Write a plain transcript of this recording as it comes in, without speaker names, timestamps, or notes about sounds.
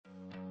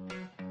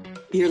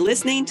You're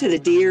listening to the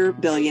Dear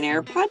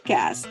Billionaire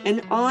podcast, an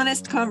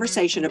honest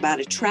conversation about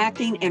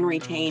attracting and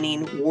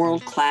retaining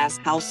world-class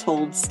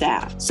household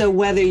staff. So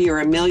whether you're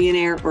a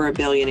millionaire or a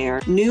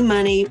billionaire, new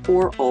money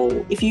or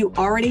old, if you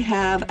already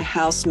have a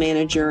house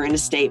manager, an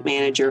estate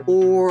manager,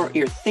 or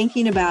you're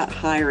thinking about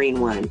hiring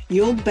one,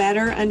 you'll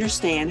better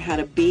understand how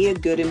to be a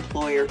good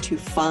employer to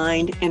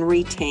find and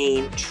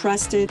retain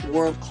trusted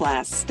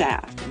world-class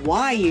staff,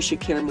 why you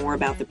should care more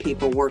about the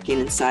people working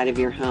inside of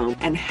your home,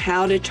 and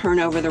how to turn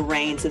over the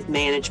reins of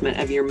management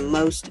of your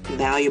most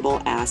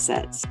valuable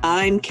assets.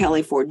 I'm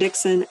Kelly Ford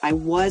Dixon. I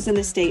was an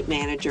estate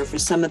manager for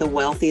some of the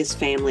wealthiest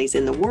families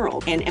in the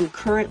world and am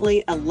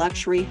currently a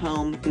luxury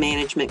home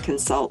management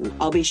consultant.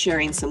 I'll be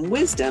sharing some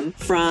wisdom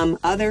from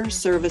other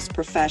service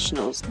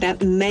professionals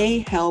that may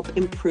help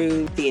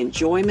improve the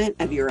enjoyment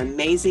of your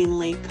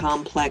amazingly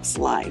complex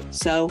life.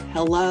 So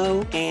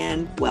hello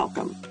and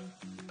welcome.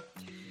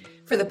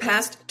 For the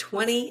past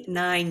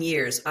 29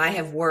 years, I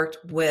have worked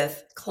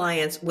with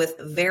clients with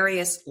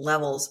various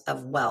levels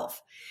of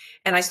wealth.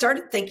 And I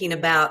started thinking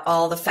about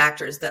all the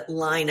factors that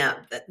line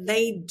up that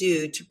they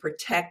do to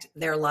protect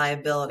their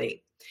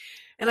liability.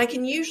 And I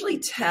can usually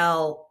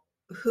tell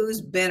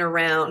who's been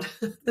around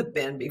the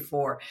bend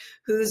before,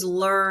 who's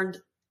learned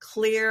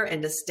clear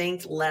and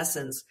distinct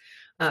lessons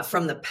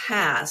from the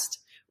past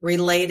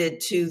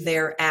related to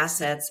their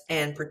assets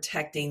and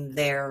protecting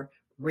their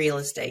real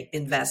estate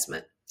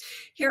investment.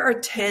 Here are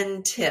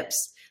 10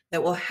 tips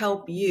that will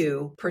help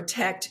you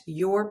protect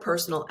your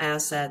personal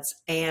assets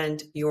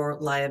and your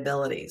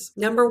liabilities.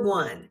 Number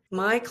one,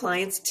 my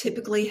clients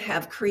typically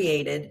have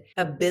created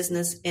a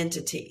business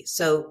entity.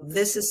 So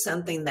this is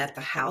something that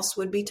the house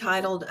would be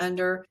titled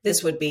under.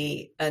 This would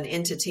be an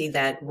entity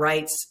that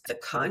writes the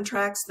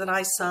contracts that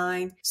I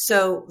sign,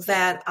 so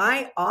that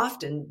I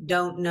often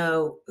don't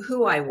know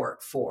who I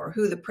work for,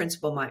 who the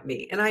principal might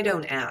be, and I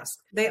don't ask.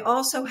 They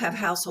also have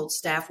household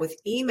staff with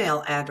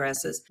email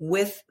addresses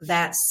with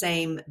that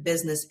same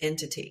business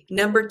entity.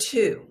 Number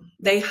two,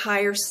 they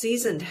hire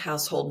seasoned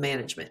household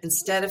management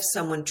instead of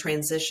someone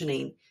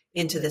transitioning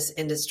into this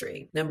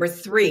industry. Number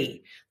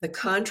three, the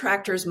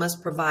contractors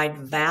must provide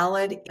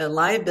valid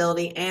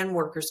liability and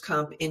workers'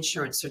 comp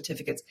insurance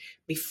certificates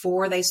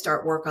before they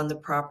start work on the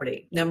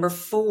property. Number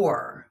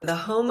four, the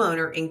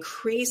homeowner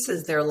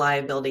increases their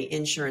liability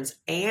insurance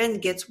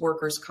and gets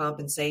workers'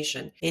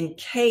 compensation in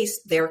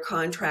case their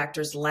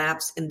contractors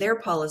lapse in their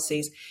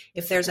policies.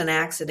 If there's an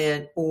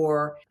accident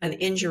or an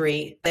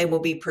injury, they will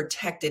be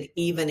protected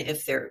even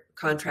if their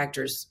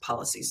contractors'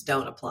 policies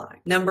don't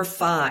apply. Number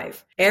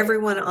five,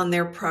 everyone on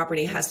their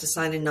property has to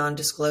sign a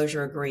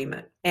non-disclosure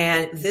agreement.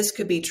 And this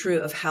could be true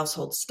of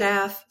household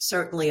staff,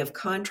 certainly of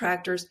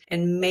contractors,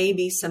 and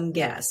maybe some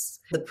guests.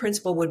 The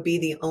principal would be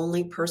the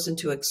only person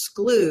to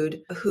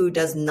exclude who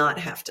does not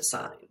have to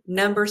sign.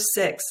 Number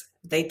six,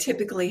 they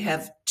typically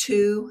have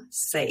two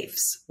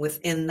safes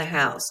within the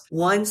house.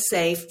 One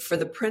safe for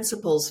the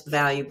principal's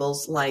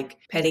valuables like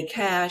petty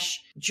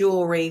cash,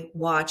 jewelry,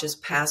 watches,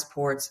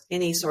 passports,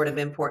 any sort of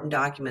important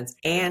documents,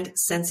 and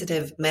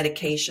sensitive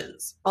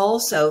medications.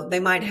 Also, they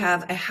might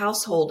have a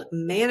household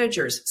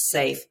manager's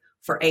safe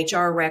for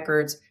HR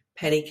records,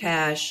 petty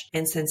cash,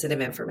 and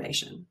sensitive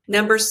information.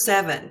 Number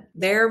seven,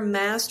 their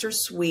master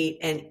suite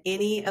and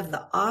any of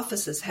the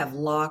offices have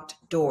locked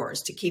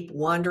doors to keep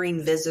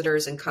wandering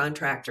visitors and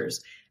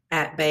contractors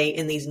at bay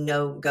in these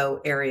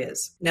no-go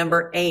areas.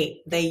 Number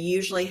eight, they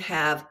usually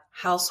have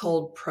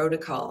household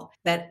protocol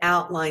that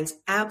outlines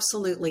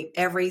absolutely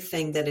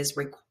everything that is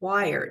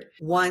required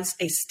once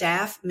a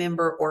staff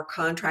member or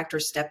contractor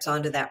steps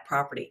onto that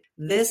property.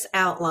 This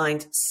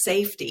outlines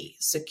safety,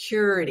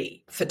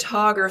 security,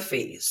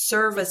 photography,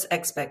 service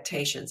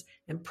expectations,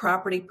 and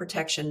property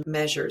protection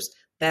measures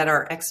that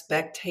are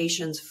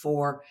expectations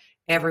for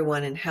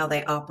everyone and how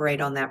they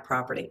operate on that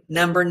property.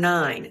 Number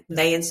nine,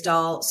 they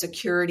install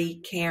security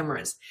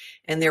cameras,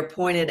 and they're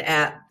pointed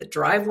at the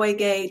driveway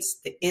gates,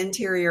 the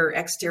interior,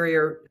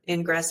 exterior,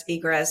 ingress,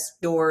 egress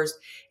doors,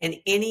 and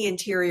any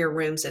interior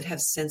rooms that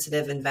have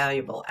sensitive and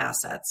valuable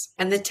assets.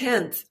 And the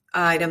 10th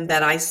item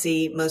that I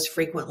see most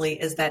frequently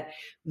is that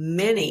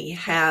many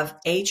have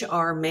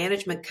HR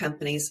management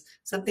companies,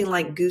 something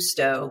like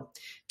Gusto,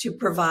 to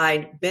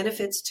provide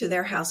benefits to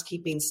their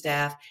housekeeping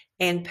staff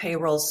and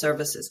payroll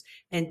services.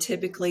 And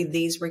typically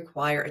these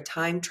require a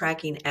time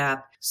tracking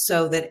app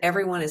so that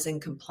everyone is in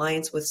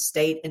compliance with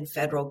state and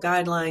federal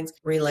guidelines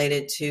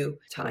related to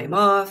time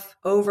off,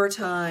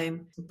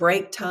 overtime,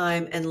 break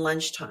time, and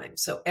lunchtime.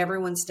 So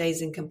everyone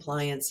stays in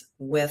compliance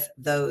with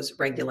those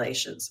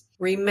regulations.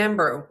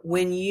 Remember,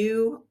 when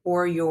you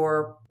or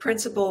your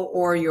principal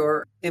or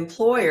your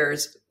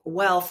employer's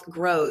wealth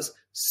grows,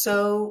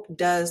 so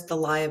does the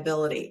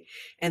liability.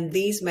 And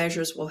these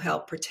measures will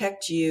help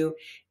protect you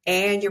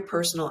and your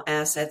personal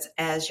assets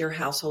as your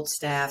household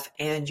staff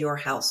and your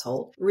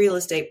household real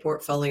estate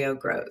portfolio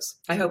grows.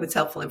 I hope it's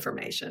helpful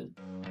information.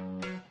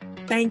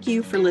 Thank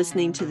you for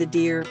listening to the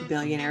Dear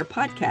Billionaire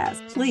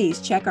podcast. Please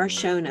check our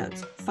show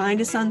notes, find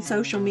us on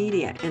social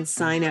media, and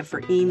sign up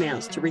for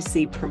emails to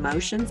receive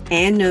promotions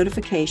and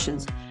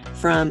notifications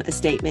from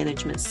estate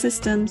management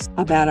systems,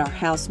 about our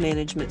house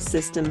management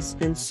systems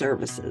and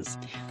services.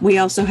 We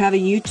also have a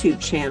YouTube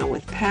channel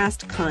with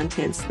past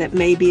contents that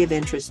may be of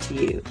interest to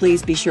you.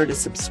 Please be sure to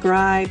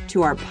subscribe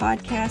to our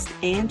podcast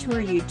and to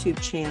our YouTube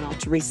channel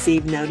to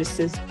receive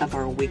notices of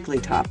our weekly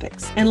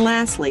topics. And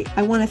lastly,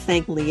 I want to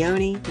thank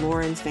Leonie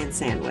Lawrence Van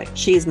Sandwick.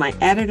 She is my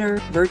editor,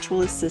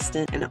 virtual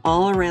assistant, and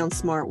all-around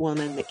smart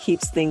woman that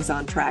keeps things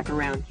on track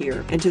around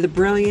here. And to the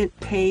brilliant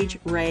Paige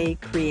Ray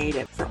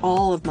Creative for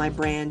all of my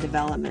brand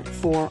development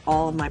for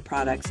all of my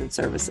products and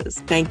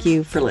services. Thank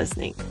you for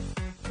listening.